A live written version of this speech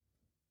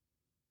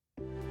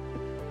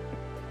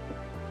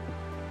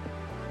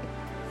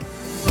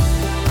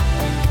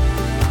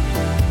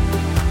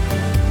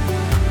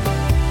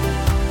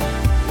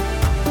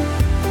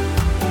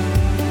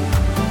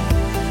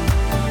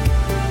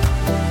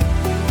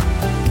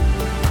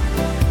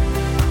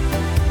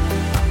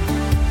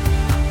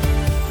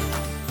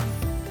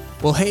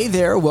Well, hey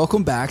there.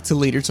 Welcome back to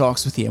Leader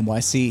Talks with the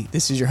NYC.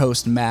 This is your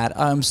host, Matt.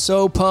 I'm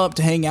so pumped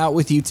to hang out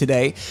with you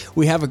today.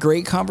 We have a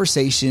great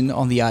conversation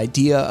on the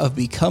idea of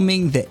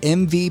becoming the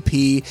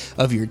MVP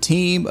of your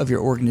team, of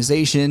your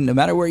organization. No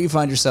matter where you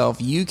find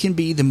yourself, you can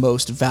be the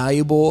most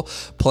valuable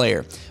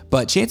player.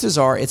 But chances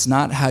are it's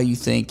not how you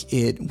think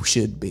it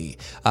should be.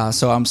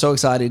 So I'm so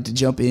excited to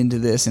jump into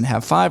this and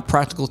have 5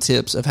 practical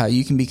tips of how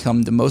you can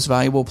become the most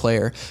valuable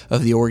player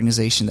of the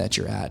organization that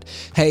you're at.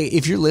 Hey,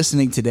 if you're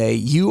listening today,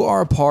 you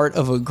are a part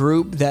of a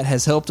group that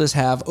has helped us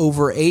have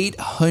over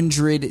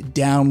 800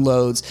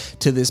 downloads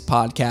to this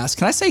podcast.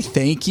 Can I say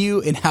thank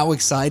you and how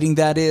exciting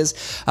that is?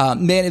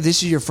 Man, if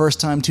this is your first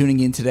time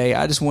tuning in today,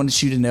 I just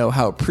wanted you to know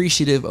how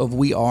appreciative of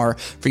we are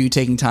for you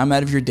taking time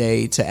out of your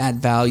day to add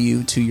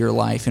value to your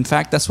life. In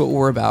fact, that's what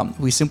we're about.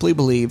 We simply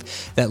believe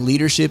that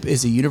leadership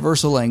is a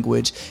universal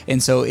language.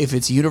 And so if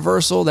it's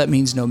universal, that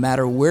means no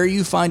matter where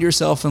you find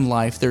yourself in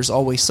life, there's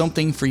always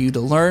something for you to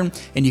learn,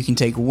 and you can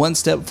take one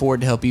step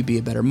forward to help you be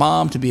a better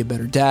mom, to be a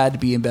better dad, to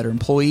be a better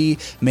employee,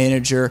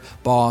 manager,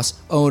 boss,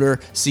 owner,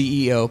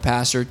 CEO,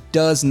 pastor.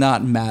 Does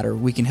not matter.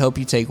 We can help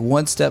you take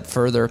one step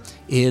further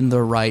in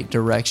the right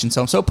direction.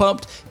 So I'm so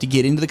pumped to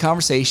get into the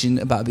conversation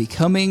about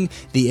becoming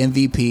the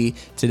MVP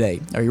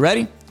today. Are you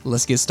ready?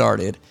 Let's get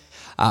started.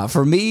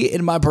 For me,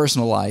 in my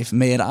personal life,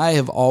 man, I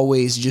have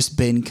always just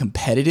been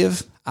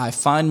competitive. I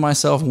find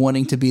myself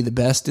wanting to be the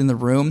best in the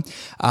room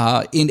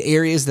in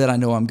areas that I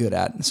know I'm good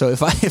at. So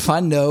if I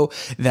know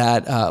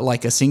that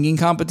like a singing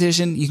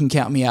competition, you can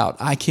count me out.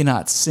 I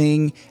cannot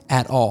sing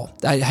at all.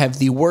 I have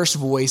the worst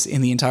voice in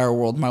the entire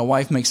world. My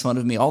wife makes fun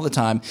of me all the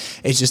time.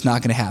 It's just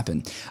not going to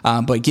happen.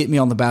 But get me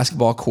on the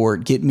basketball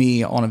court, get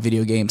me on a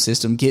video game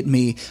system, get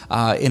me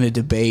in a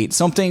debate,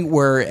 something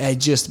where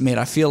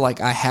I feel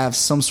like I have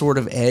some sort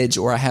of edge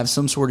or I have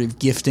some sort of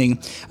gifting.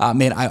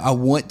 I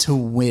want to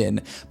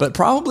win, but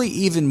probably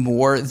even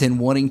more than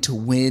wanting to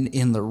win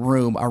in the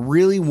room, I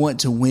really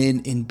want to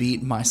win and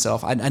beat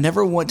myself. I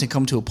never want to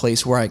come to a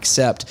place where I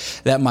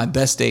accept that my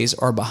best days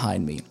are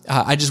behind me.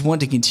 I just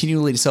want to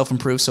continually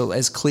self-improve. So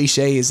as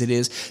cliche as it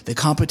is, the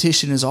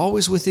competition is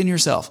always within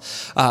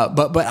yourself.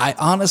 But I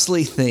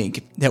honestly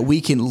think that we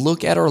can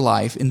look at our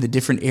life in the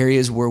different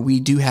areas where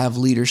we do have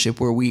leadership,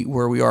 where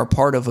we are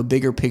part of a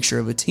bigger picture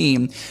of a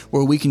team,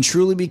 where we can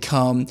truly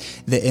become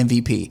the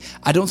MVP.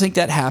 I don't think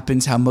that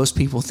happens how most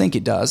people think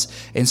it does.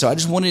 And so I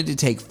just wanted to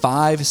take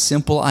 5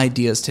 simple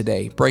ideas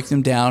today, break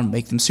them down,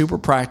 make them super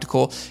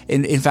practical.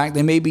 And in fact,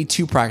 they may be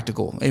too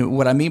practical. And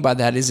what I mean by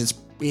that is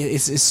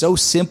it's so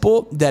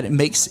simple that it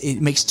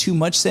makes too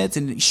much sense,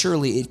 and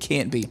surely it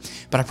can't be.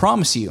 But I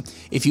promise you,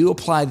 if you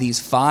apply these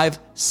 5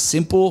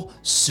 simple,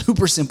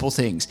 super simple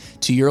things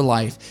to your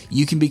life,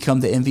 you can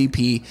become the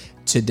MVP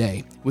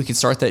today. We can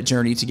start that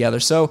journey together.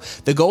 So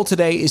the goal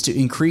today is to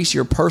increase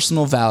your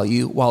personal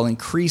value while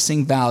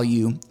increasing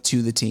value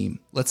to the team.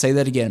 Let's say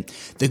that again.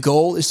 The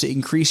goal is to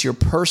increase your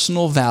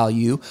personal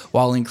value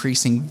while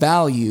increasing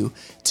value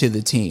to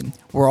the team.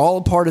 We're all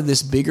a part of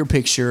this bigger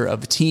picture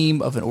of a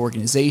team, of an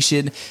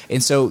organization,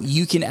 and so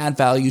you can add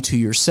value to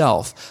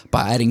yourself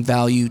by adding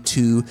value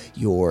to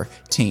your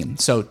team.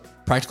 So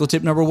practical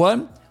tip number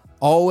 1,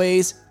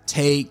 always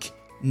take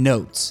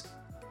notes.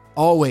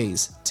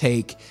 Always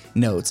take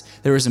notes.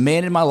 There was a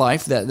man in my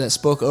life that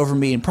spoke over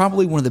me, and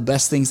probably one of the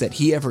best things that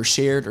he ever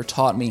shared or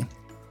taught me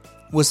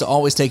was to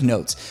always take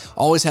notes.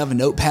 Always have a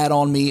notepad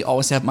on me,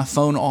 always have my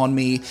phone on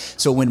me.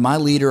 So when my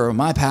leader or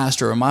my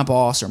pastor or my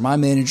boss or my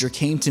manager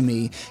came to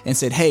me and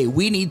said, hey,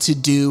 we need to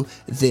do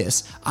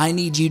this. I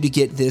need you to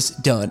get this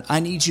done. I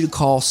need you to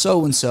call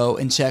so-and-so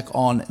and check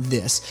on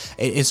this.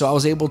 And so I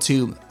was able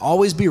to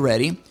always be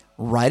ready,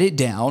 write it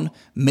down,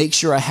 make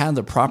sure I had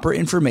the proper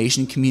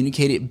information,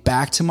 communicate it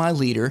back to my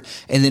leader.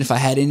 And then if I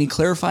had any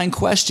clarifying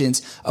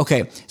questions,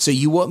 okay, so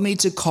you want me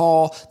to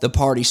call the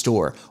party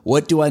store.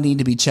 What do I need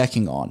to be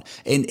checking on?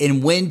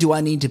 And when do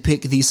I need to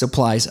pick these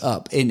supplies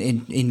up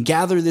and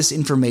gather this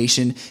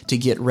information to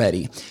get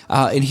ready?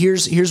 And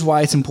here's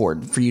why it's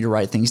important for you to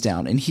write things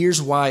down. And here's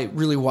why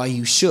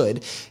you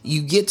should.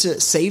 You get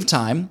to save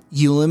time.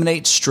 You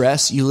eliminate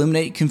stress. You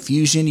eliminate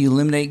confusion. You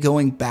eliminate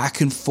going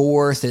back and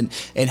forth and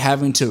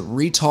having to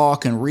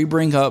retalk and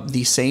rebring up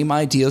the same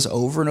ideas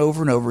over and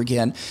over and over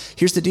again.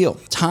 Here's the deal.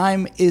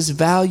 Time is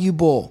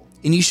valuable,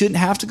 and you shouldn't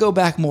have to go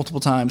back multiple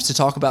times to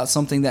talk about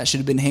something that should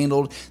have been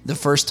handled the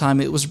first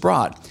time it was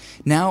brought.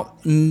 Now,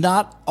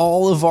 not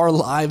all of our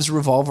lives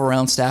revolve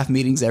around staff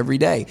meetings every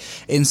day.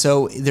 And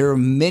so there are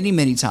many,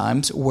 many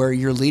times where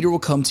your leader will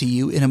come to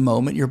you in a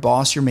moment, your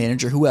boss, your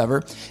manager, whoever,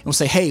 and will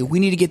say, hey, we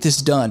need to get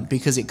this done,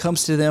 because it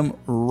comes to them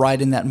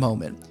right in that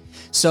moment.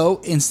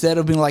 So instead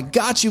of being like,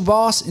 got you,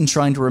 boss, and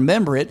trying to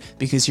remember it,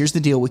 because here's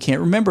the deal, we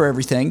can't remember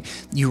everything,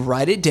 you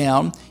write it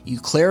down, you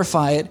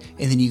clarify it,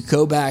 and then you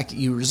go back,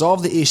 you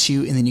resolve the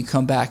issue, and then you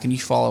come back and you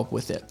follow up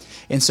with it.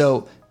 And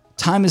so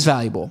time is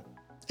valuable.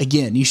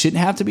 Again, you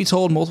shouldn't have to be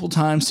told multiple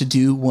times to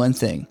do one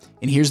thing.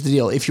 And here's the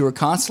deal. If you are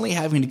constantly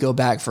having to go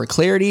back for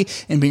clarity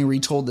and being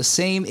retold the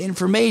same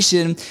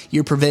information,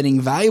 you're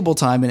preventing valuable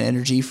time and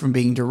energy from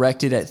being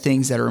directed at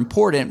things that are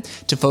important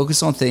to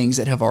focus on things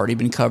that have already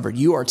been covered.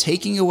 You are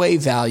taking away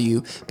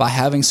value by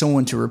having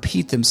someone to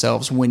repeat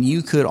themselves when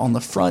you could, on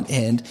the front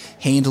end,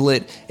 handle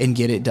it and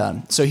get it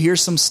done. So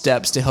here's some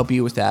steps to help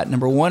you with that.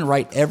 Number one,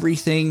 write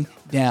everything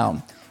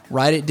down.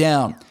 Write it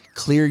down.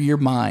 Clear your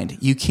mind.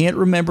 You can't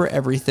remember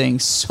everything,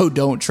 so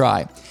don't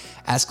try.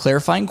 Ask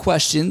clarifying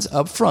questions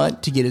up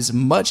front to get as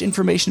much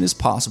information as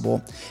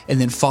possible, and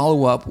then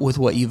follow up with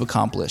what you've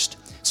accomplished.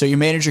 So your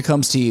manager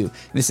comes to you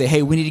and they say,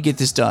 hey, we need to get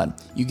this done.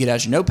 You get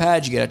out your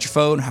notepad, you get out your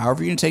phone,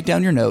 however you're going to take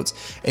down your notes,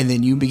 and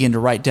then you begin to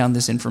write down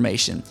this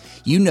information.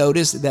 You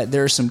notice that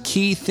there are some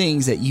key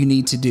things that you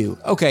need to do.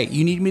 Okay,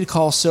 you need me to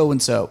call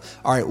so-and-so.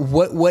 All right,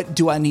 what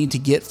do I need to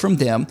get from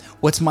them?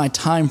 What's my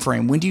time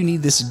frame? When do you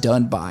need this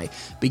done by?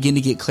 Begin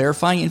to get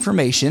clarifying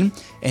information,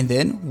 and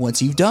then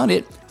once you've done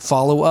it,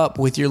 follow up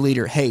with your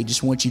leader. Hey,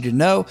 just want you to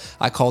know,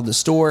 I called the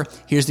store.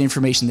 Here's the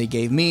information they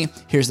gave me.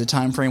 Here's the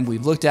time frame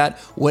we've looked at.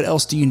 What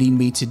else do you need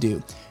me to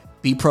do?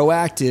 Be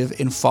proactive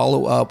and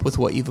follow up with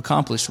what you've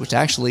accomplished, which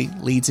actually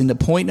leads into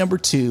point number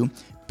 2,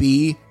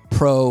 be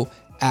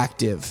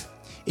proactive.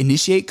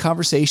 Initiate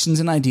conversations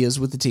and ideas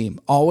with the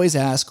team. Always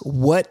ask,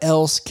 what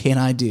else can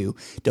I do?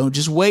 Don't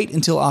just wait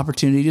until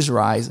opportunities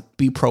arise.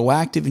 Be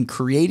proactive in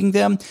creating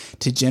them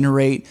to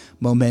generate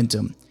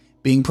momentum.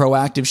 Being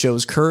proactive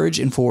shows courage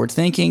and forward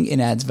thinking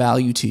and adds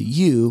value to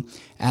you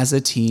as a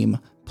team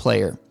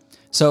player.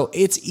 So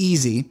it's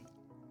easy.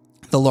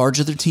 The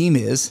larger the team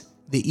is,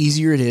 the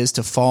easier it is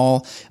to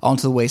fall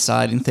onto the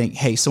wayside and think,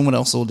 hey, someone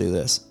else will do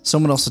this.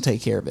 Someone else will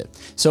take care of it.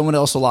 Someone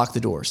else will lock the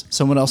doors.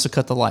 Someone else will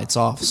cut the lights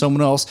off.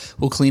 Someone else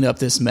will clean up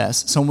this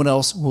mess. Someone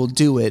else will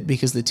do it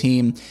because the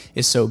team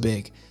is so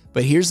big.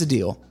 But here's the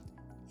deal.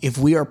 If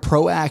we are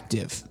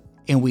proactive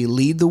and we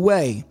lead the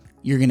way,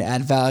 you're going to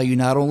add value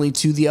not only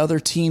to the other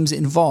teams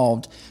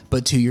involved,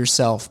 but to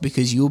yourself,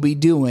 because you'll be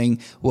doing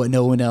what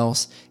no one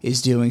else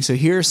is doing. So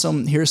here's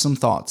some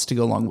thoughts to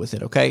go along with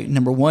it, okay?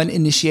 Number 1,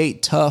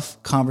 initiate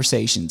tough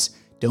conversations.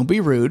 Don't be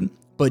rude,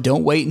 but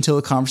don't wait until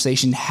the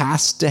conversation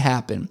has to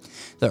happen.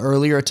 The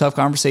earlier a tough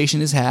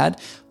conversation is had,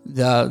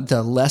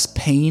 the less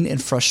pain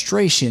and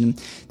frustration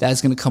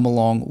that's going to come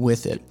along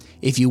with it.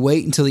 If you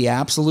wait until the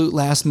absolute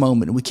last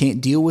moment, we can't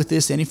deal with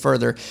this any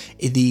further,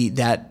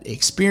 that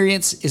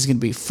experience is going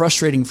to be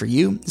frustrating for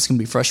you. It's going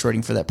to be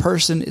frustrating for that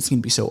person. It's going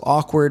to be so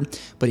awkward.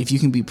 But if you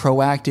can be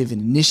proactive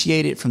and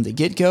initiate it from the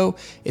get-go,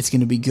 it's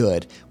going to be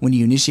good. When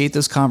you initiate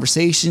those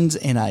conversations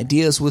and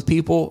ideas with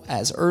people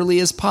as early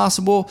as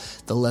possible,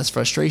 the less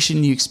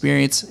frustration you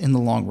experience in the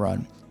long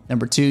run.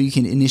 Number 2, you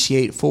can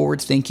initiate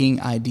forward-thinking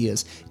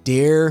ideas.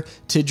 Dare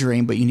to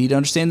dream, but you need to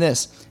understand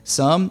this.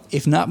 Some,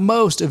 if not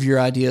most, of your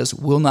ideas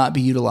will not be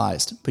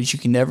utilized, but you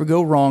can never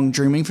go wrong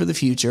dreaming for the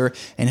future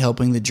and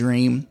helping the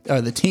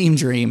team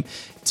dream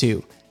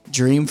too.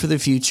 Dream for the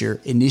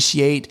future.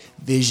 Initiate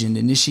vision.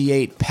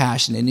 Initiate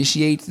passion.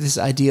 Initiate this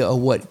idea of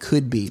what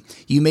could be.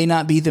 You may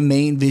not be the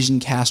main vision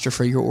caster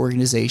for your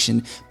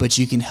organization, but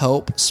you can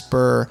help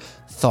spur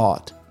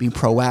thought. Be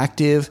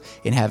proactive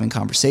in having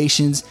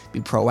conversations.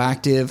 Be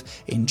proactive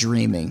in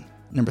dreaming.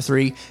 Number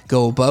 3,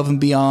 go above and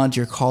beyond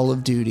your call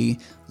of duty.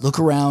 Look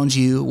around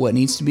you, what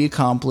needs to be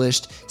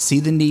accomplished.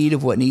 See the need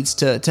of what needs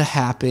to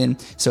happen.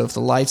 So if the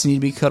lights need to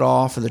be cut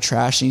off or the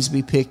trash needs to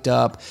be picked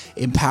up,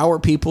 empower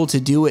people to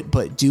do it,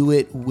 but do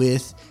it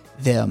with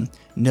them.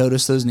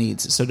 Notice those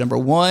needs. So number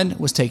 1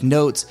 was take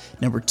notes.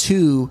 Number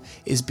 2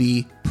 is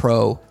be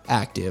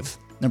proactive.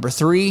 Number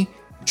 3,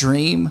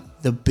 dream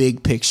the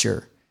big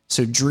picture.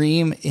 So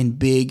dream in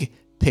big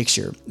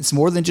picture. It's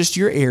more than just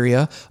your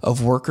area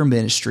of work or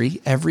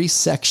ministry. Every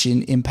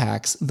section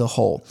impacts the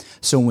whole.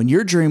 So when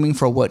you're dreaming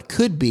for what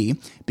could be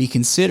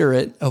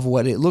considerate of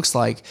what it looks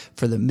like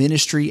for the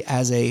ministry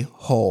as a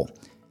whole.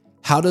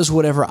 How does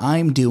whatever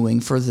I'm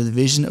doing for the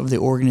vision of the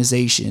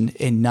organization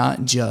and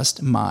not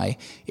just my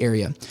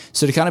area?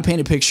 So to kind of paint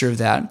a picture of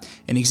that,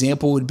 an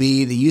example would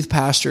be the youth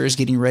pastor is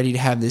getting ready to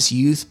have this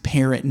youth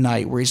parent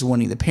night where he's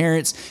wanting the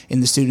parents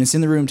and the students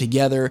in the room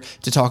together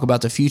to talk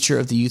about the future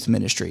of the youth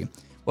ministry.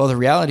 Well, the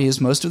reality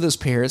is most of those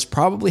parents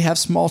probably have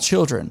small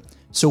children.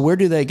 So where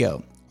do they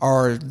go?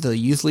 Are the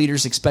youth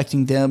leaders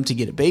expecting them to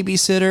get a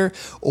babysitter,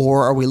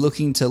 or are we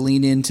looking to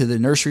lean into the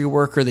nursery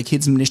worker, the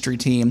kids ministry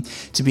team,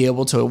 to be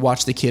able to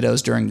watch the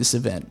kiddos during this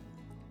event?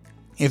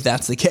 If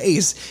that's the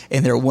case,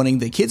 and they're wanting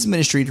the kids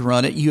ministry to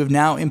run it, you have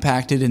now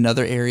impacted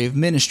another area of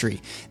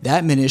ministry.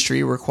 That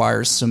ministry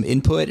requires some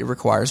input, it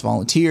requires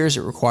volunteers,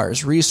 it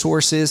requires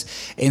resources,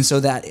 and so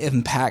that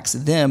impacts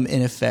them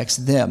and affects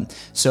them.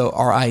 So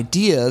our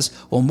ideas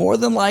will more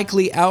than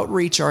likely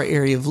outreach our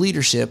area of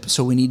leadership,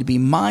 so we need to be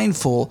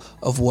mindful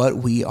of what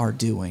we are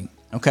doing.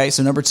 Okay,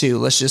 so number two,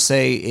 let's just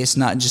say it's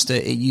not just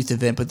a youth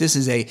event, but this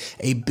is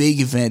a big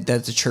event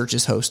that the church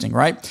is hosting,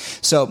 right?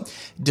 So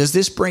does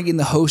this bring in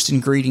the host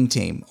and greeting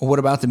team? Or what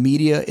about the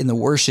media and the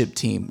worship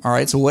team? All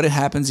right, so what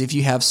happens if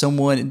you have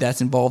someone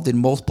that's involved in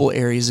multiple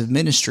areas of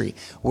ministry?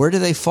 Where do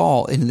they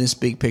fall into this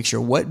big picture?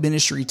 What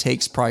ministry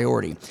takes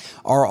priority?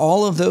 Are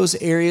all of those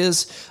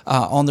areas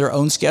on their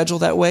own schedule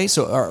that way?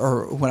 So,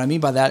 or what I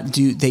mean by that,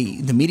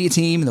 the media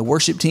team and the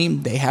worship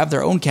team, they have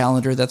their own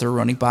calendar that they're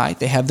running by.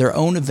 They have their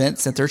own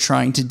events that they're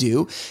trying to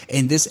do,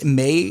 and this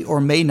may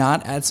or may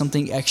not add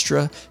something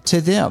extra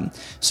to them.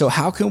 So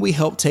how can we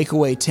help take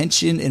away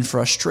tension and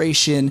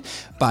frustration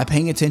by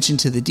paying attention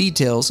to the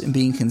details and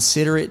being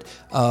considerate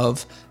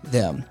of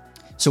them?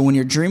 So when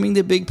you're dreaming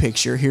the big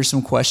picture, here's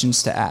some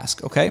questions to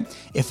ask, okay?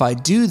 If I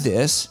do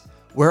this,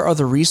 where are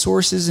the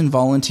resources and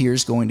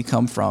volunteers going to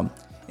come from?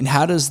 And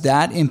how does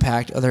that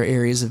impact other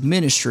areas of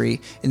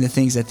ministry and the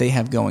things that they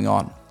have going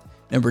on?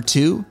 Number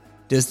two,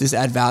 does this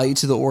add value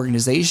to the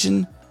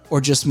organization or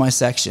just my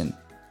section?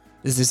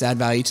 Does this add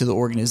value to the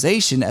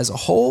organization as a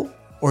whole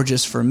or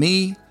just for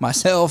me,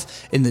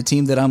 myself, and the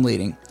team that I'm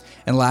leading?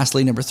 And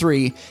lastly, number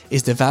three,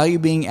 is the value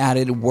being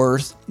added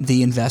worth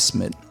the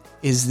investment?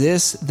 Is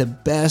this the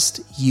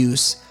best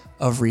use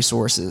of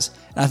resources?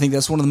 And I think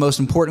that's one of the most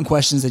important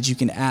questions that you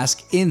can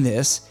ask in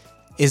this.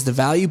 Is the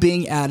value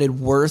being added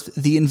worth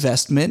the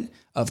investment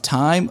of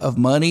time, of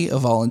money,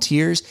 of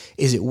volunteers?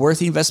 Is it worth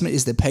the investment?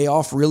 Is the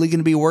payoff really going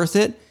to be worth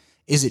it?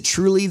 Is it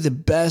truly the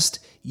best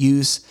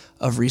use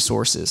of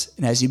resources?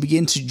 And as you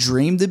begin to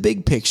dream the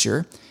big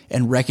picture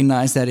and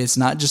recognize that it's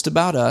not just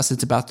about us,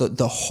 it's about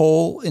the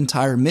whole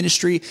entire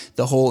ministry,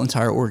 the whole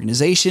entire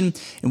organization,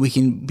 and we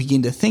can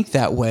begin to think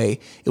that way,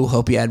 it will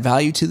help you add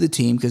value to the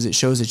team because it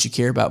shows that you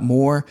care about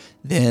more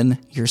than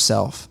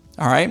yourself.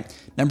 All right.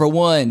 Number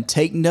one,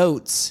 take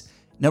notes.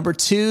 Number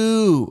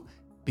two,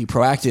 be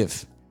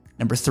proactive.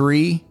 Number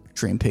three,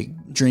 dream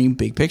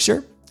big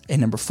picture. And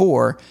number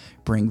four,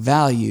 bring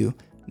value,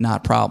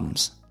 not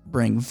problems.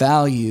 Bring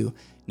value,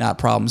 not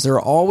problems. There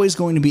are always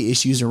going to be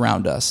issues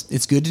around us.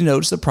 It's good to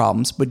notice the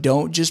problems, but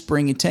don't just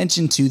bring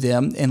attention to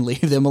them and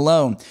leave them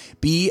alone.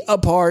 Be a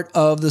part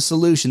of the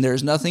solution.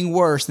 There's nothing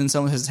worse than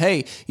someone says,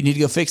 hey, you need to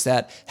go fix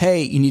that.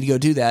 Hey, you need to go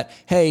do that.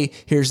 Hey,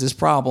 here's this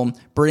problem.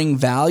 Bring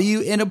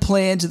value and a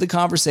plan to the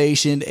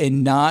conversation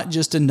and not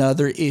just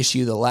another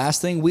issue. The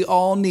last thing we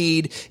all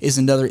need is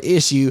another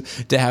issue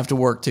to have to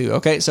work to.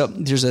 Okay, so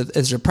there's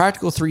a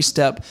practical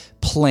 3-step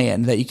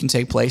plan that you can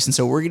take place. And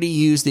so we're going to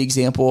use the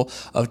example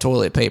of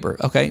toilet paper.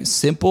 Okay,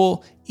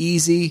 simple,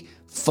 easy,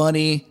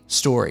 funny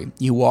story.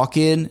 You walk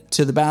in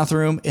to the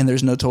bathroom and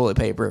there's no toilet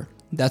paper.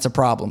 That's a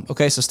problem.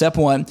 Okay, so step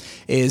one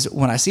is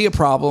when I see a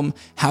problem,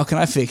 how can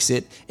I fix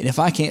it? And if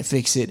I can't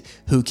fix it,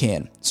 who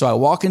can? So I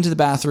walk into the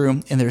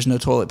bathroom and there's no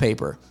toilet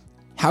paper.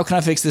 How can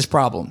I fix this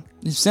problem?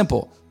 It's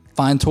simple.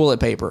 Find toilet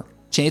paper.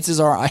 Chances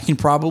are I can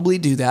probably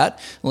do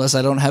that unless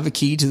I don't have a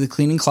key to the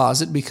cleaning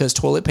closet because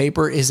toilet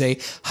paper is a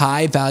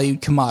high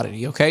valued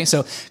commodity. Okay,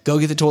 so go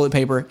get the toilet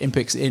paper and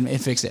fix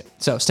it.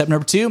 So step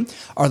number two,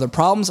 are the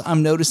problems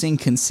I'm noticing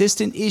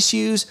consistent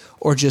issues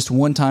or just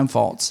one-time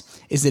faults?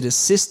 Is it a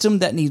system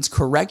that needs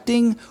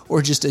correcting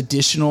or just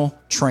additional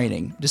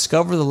training?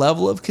 Discover the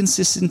level of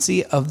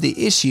consistency of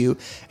the issue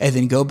and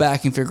then go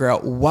back and figure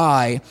out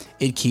why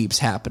it keeps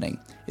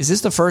happening. Is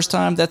this the first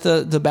time that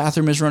the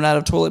bathroom has run out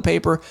of toilet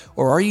paper?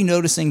 Or are you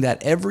noticing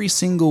that every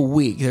single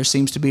week there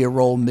seems to be a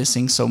roll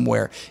missing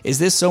somewhere? Is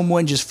this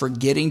someone just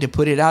forgetting to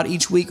put it out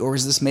each week? Or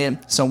is this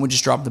someone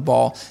just dropped the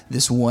ball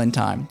this one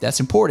time? That's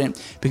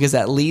important because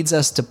that leads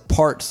us to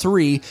part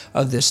 3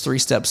 of this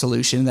 3-step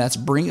solution. That's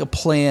bring a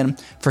plan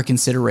for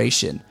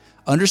consideration.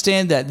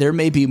 Understand that there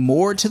may be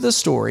more to the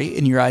story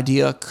and your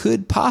idea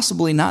could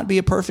possibly not be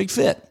a perfect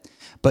fit,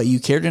 but you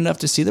cared enough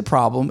to see the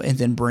problem and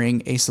then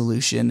bring a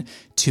solution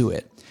to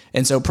it.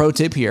 And so pro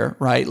tip here,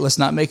 right? Let's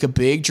not make a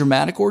big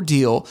dramatic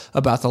ordeal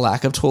about the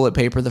lack of toilet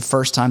paper the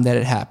first time that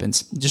it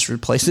happens. Just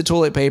replace the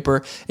toilet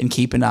paper and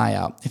keep an eye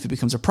out. If it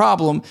becomes a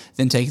problem,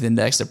 then take the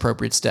next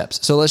appropriate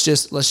steps. So let's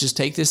just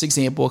take this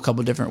example a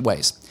couple different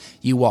ways.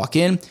 You walk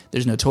in,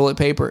 there's no toilet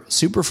paper,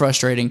 super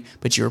frustrating,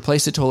 but you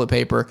replace the toilet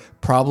paper,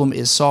 problem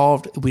is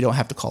solved. We don't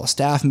have to call a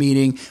staff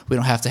meeting. We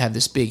don't have to have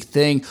this big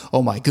thing.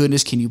 Oh my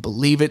goodness, can you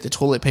believe it? The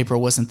toilet paper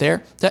wasn't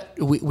there.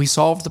 We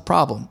solved the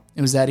problem.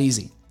 It was that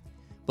easy.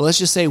 But let's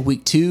just say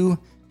week 2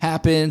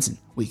 happens, and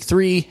week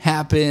 3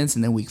 happens,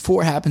 and then week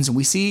 4 happens, and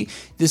we see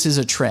this is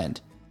a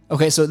trend.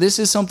 Okay, so this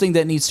is something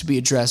that needs to be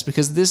addressed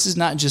because this is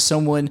not just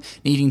someone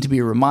needing to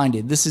be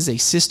reminded. This is a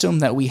system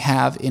that we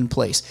have in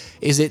place.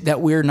 Is it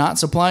that we're not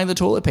supplying the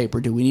toilet paper?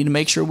 Do we need to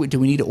make sure, do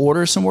we need to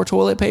order some more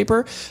toilet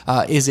paper?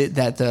 Is it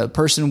that the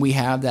person we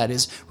have that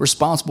is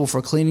responsible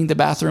for cleaning the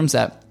bathrooms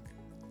that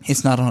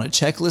It's not on a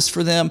checklist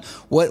for them.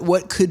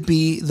 What could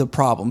be the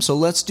problem? So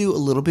let's do a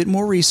little bit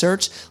more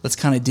research. Let's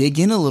kind of dig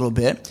in a little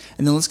bit,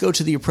 and then let's go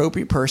to the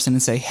appropriate person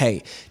and say,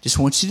 "Hey, just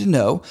want you to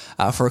know,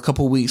 for a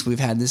couple of weeks we've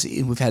had this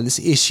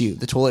issue.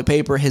 The toilet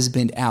paper has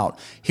been out.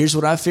 Here's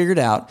what I figured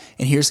out,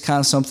 and here's kind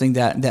of something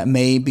that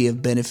may be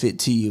of benefit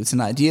to you. It's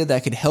an idea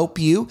that could help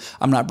you.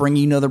 I'm not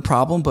bringing you another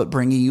problem, but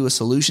bringing you a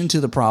solution to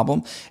the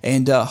problem,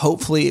 and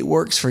hopefully it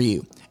works for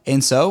you."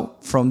 And so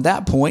from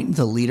that point,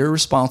 the leader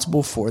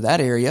responsible for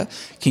that area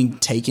can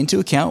take into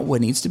account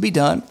what needs to be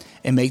done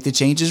and make the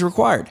changes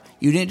required.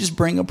 You didn't just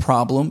bring a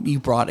problem, you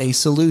brought a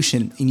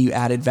solution, and you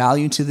added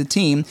value to the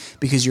team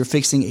because you're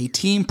fixing a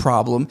team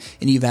problem,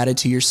 and you've added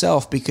to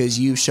yourself because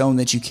you've shown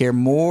that you care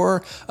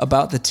more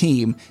about the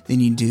team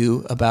than you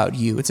do about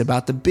you. It's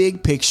about the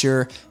big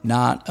picture,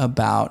 not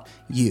about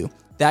you.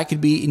 That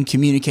could be in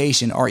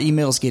communication, our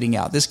emails getting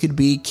out. This could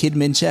be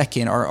Kidmin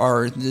check-in.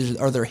 Are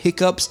there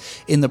hiccups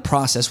in the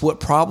process? What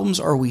problems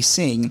are we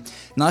seeing?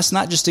 Now, let's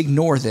not just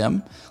ignore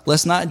them.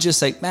 Let's not just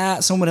say,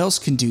 someone else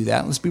can do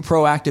that. Let's be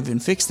proactive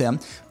and fix them,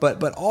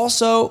 but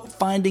also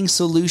finding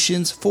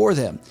solutions for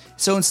them.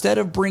 So instead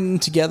of bringing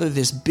together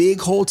this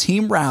big whole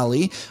team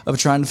rally of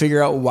trying to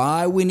figure out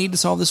why we need to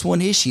solve this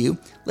one issue,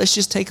 let's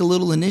just take a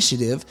little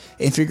initiative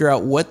and figure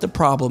out what the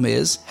problem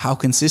is, how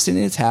consistent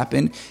it's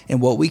happened,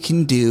 and what we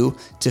can do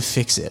to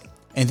fix it.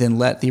 And then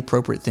let the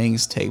appropriate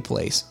things take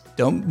place.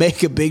 Don't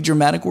make a big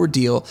dramatic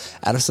ordeal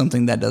out of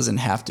something that doesn't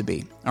have to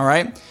be. All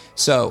right?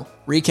 So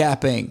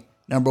recapping.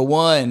 Number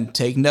 1,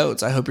 take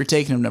notes. I hope you're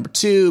taking them. Number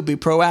 2, be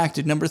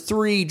proactive. Number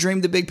 3,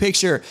 dream the big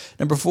picture.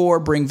 Number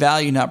 4, bring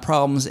value, not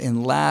problems.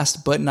 And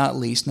last but not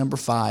least, number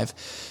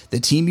 5,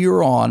 the team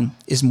you're on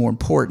is more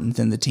important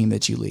than the team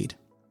that you lead.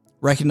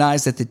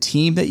 Recognize that the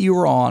team that you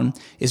are on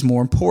is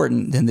more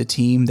important than the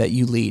team that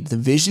you lead. The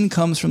vision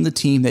comes from the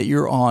team that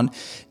you're on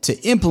to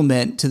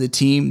implement to the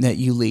team that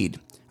you lead.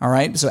 All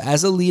right. So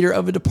as a leader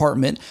of a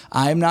department,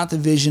 I am not the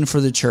vision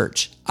for the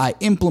church. I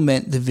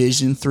implement the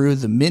vision through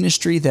the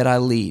ministry that I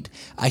lead.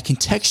 I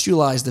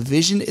contextualize the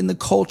vision in the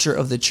culture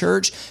of the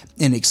church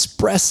and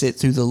express it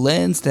through the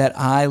lens that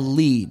I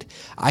lead.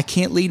 I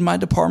can't lead my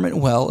department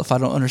well if I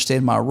don't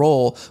understand my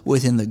role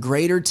within the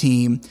greater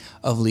team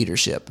of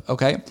leadership.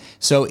 Okay.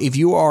 So if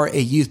you are a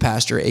youth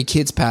pastor, a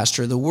kids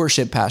pastor, the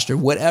worship pastor,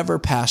 whatever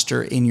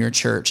pastor in your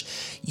church,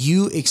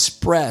 you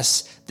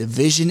express the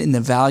vision and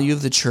the value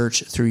of the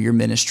church through your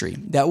ministry.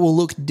 That will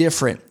look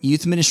different.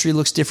 Youth ministry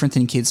looks different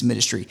than kids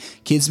ministry.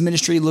 Kids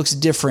ministry looks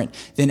different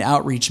than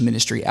outreach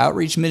ministry.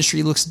 Outreach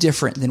ministry looks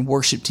different than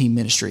worship team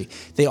ministry.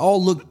 They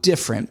all look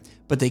different,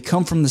 but they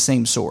come from the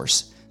same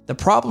source. The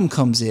problem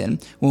comes in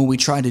when we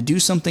try to do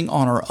something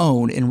on our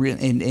own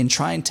and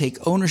try and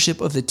take ownership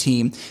of the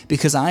team.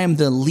 Because I am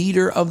the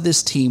leader of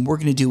this team, we're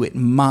going to do it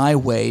my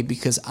way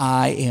because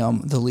I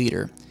am the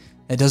leader.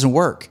 That doesn't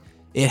work.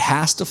 It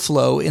has to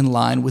flow in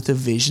line with the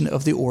vision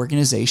of the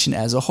organization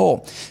as a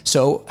whole.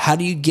 So how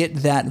do you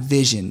get that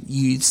vision?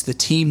 It's the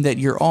team that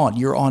you're on.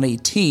 You're on a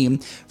team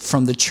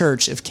from the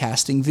church of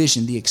Casting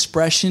Vision. The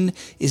expression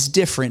is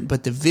different,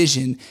 but the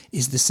vision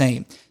is the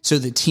same. So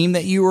the team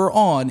that you are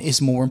on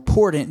is more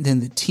important than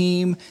the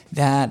team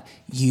that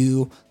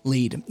you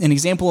lead. An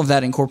example of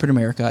that in corporate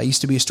America, I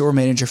used to be a store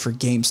manager for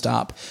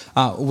GameStop.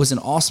 It was an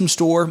awesome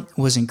store. It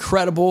was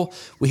incredible.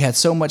 We had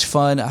so much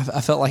fun.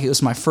 I felt like it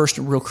was my first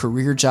real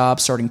career job,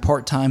 starting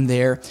part-time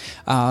there.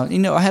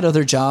 I had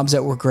other jobs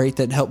that were great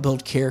that helped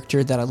build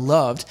character that I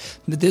loved.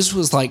 But this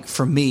was like,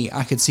 for me,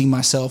 I could see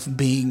myself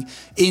being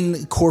in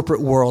the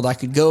corporate world.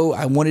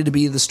 I wanted to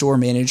be the store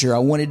manager. I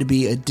wanted to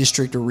be a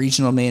district or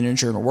regional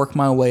manager and work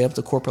my way up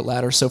the corporate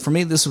ladder. So for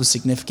me, this was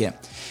significant.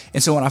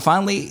 And so when I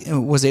finally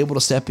was able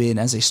to step in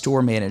as a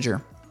store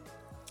manager,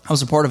 I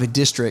was a part of a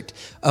district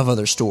of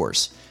other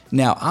stores.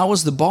 Now, I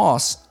was the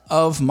boss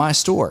of my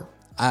store.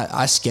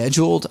 I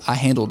scheduled, I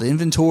handled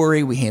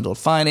inventory, we handled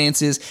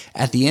finances.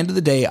 At the end of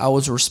the day, I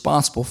was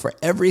responsible for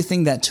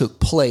everything that took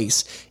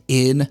place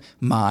in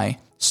my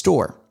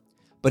store.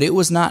 But it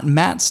was not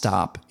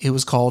MatStop, it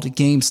was called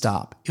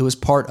GameStop. It was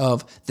part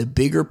of the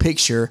bigger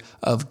picture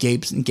of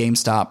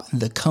GameStop,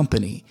 the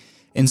company.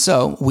 And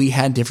so we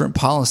had different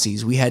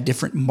policies, we had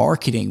different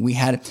marketing, we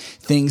had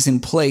things in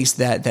place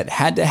that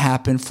had to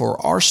happen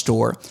for our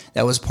store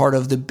that was part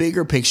of the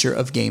bigger picture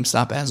of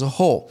GameStop as a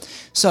whole.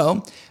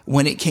 So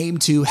when it came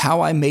to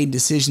how I made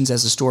decisions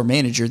as a store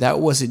manager, that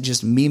wasn't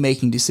just me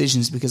making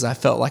decisions because I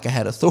felt like I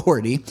had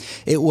authority.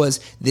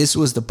 This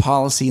was the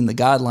policy and the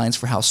guidelines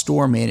for how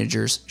store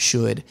managers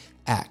should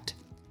act.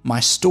 My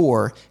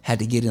store had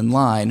to get in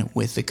line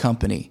with the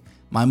company.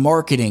 My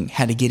marketing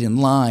had to get in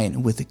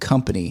line with the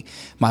company.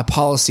 My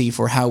policy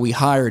for how we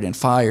hired and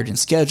fired and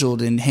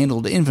scheduled and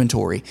handled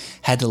inventory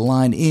had to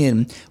line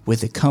in with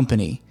the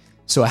company.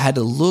 So I had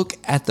to look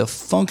at the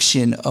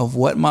function of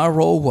what my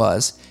role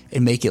was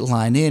and make it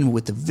line in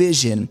with the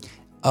vision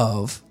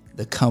of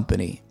the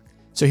company.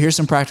 So here's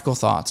some practical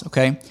thoughts,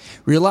 okay?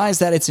 Realize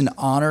that it's an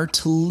honor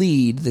to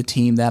lead the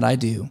team that I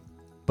do,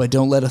 but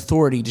don't let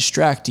authority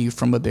distract you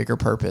from a bigger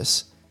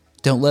purpose.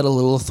 Don't let a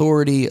little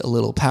authority, a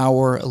little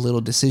power, a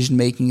little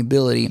decision-making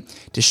ability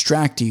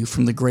distract you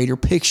from the greater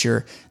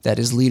picture that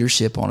is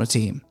leadership on a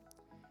team.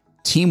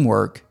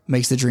 Teamwork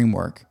makes the dream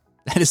work.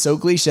 That is so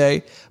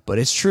cliche, but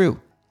it's true.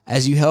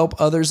 As you help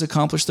others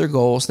accomplish their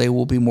goals, they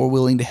will be more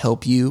willing to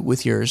help you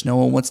with yours. No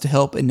one wants to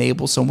help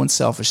enable someone's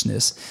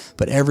selfishness,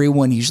 but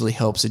everyone usually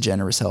helps a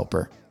generous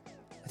helper.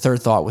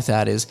 Third thought with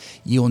that is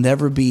you'll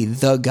never be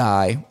the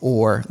guy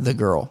or the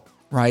girl,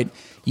 right?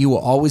 You will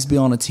always be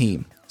on a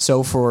team.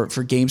 So for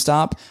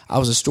GameStop, I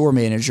was a store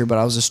manager, but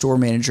I was a store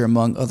manager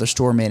among other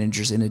store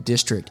managers in a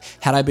district.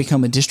 Had I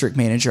become a district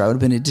manager, I would have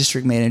been a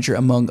district manager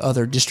among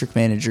other district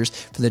managers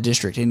for the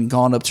district and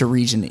gone up to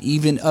region,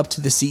 even up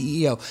to the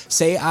CEO.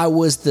 Say I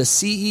was the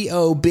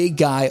CEO, big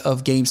guy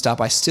of GameStop,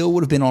 I still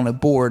would have been on a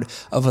board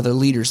of other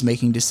leaders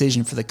making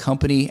decisions for the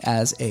company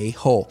as a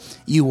whole.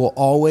 You will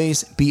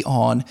always be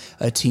on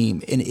a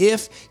team. And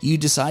if you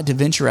decide to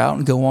venture out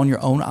and go on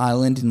your own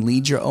island and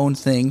lead your own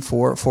thing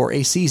for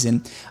a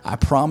season, I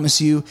promise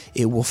you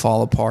it will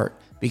fall apart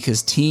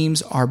because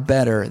teams are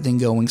better than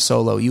going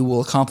solo. You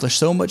will accomplish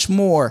so much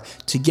more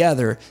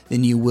together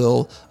than you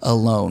will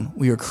alone.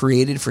 We are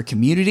created for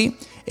community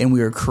and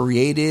we are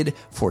created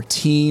for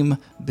team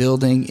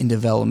building and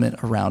development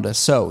around us.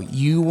 So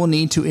you will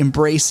need to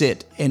embrace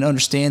it and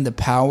understand the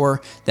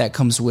power that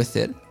comes with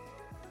it.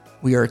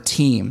 We are a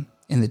team,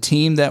 and the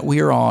team that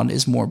we are on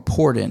is more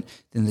important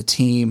than the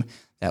team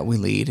that we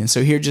lead. And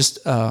so here are just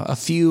a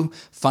few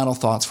final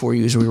thoughts for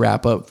you as we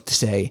wrap up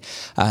today.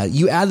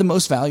 You add the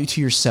most value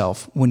to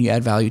yourself when you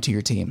add value to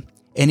your team.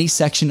 Any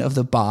section of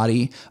the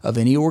body of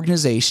any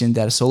organization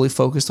that is solely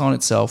focused on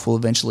itself will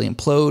eventually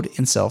implode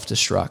and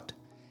self-destruct.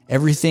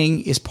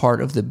 Everything is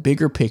part of the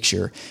bigger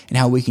picture, and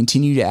how we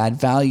continue to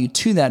add value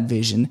to that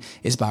vision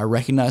is by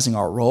recognizing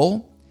our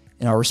role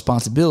and our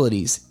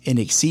responsibilities and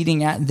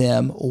exceeding at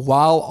them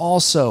while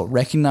also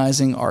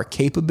recognizing our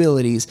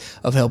capabilities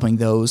of helping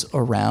those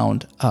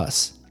around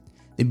us.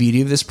 The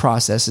beauty of this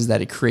process is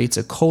that it creates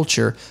a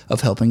culture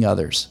of helping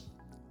others.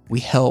 We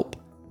help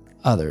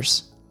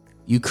others.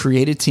 You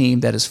create a team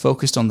that is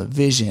focused on the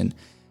vision,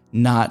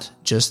 not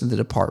just the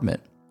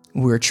department.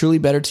 We are truly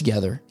better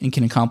together and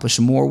can accomplish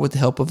more with the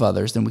help of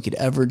others than we could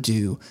ever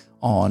do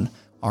on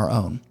our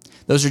own.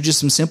 Those are just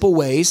some simple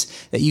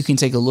ways that you can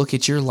take a look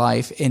at your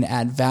life and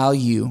add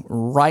value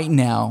right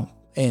now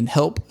and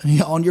help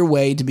on your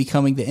way to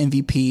becoming the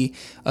MVP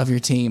of your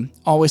team.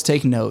 Always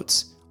take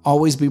notes.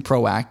 Always be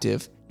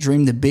proactive.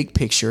 Dream the big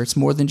picture. It's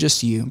more than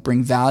just you.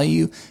 Bring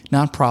value,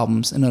 not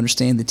problems, and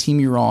understand the team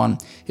you're on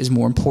is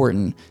more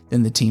important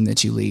than the team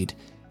that you lead,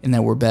 and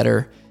that we're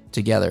better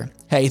together.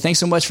 Hey, thanks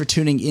so much for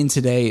tuning in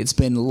today. It's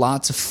been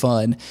lots of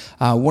fun.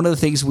 One of the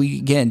things we,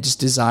 again, just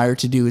desire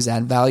to do is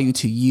add value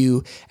to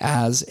you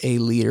as a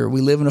leader.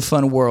 We live in a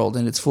fun world,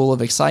 and it's full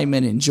of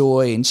excitement and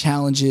joy and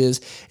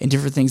challenges and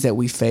different things that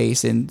we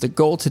face. And the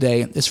goal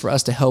today is for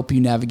us to help you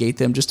navigate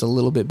them just a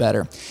little bit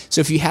better. So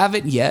if you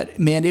haven't yet,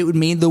 man, it would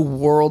mean the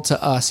world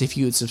to us if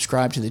you would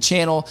subscribe to the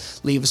channel,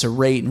 leave us a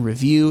rate and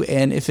review,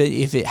 and if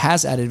it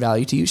has added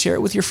value to you, share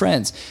it with your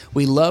friends.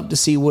 We love to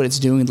see what it's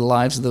doing in the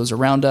lives of those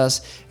around us,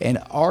 and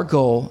our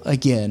goal,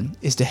 again,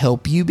 is to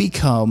help you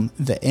become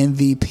the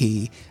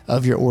MVP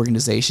of your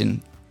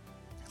organization.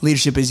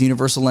 Leadership is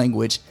universal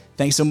language.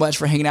 Thanks so much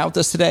for hanging out with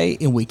us today,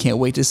 and we can't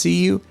wait to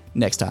see you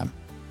next time.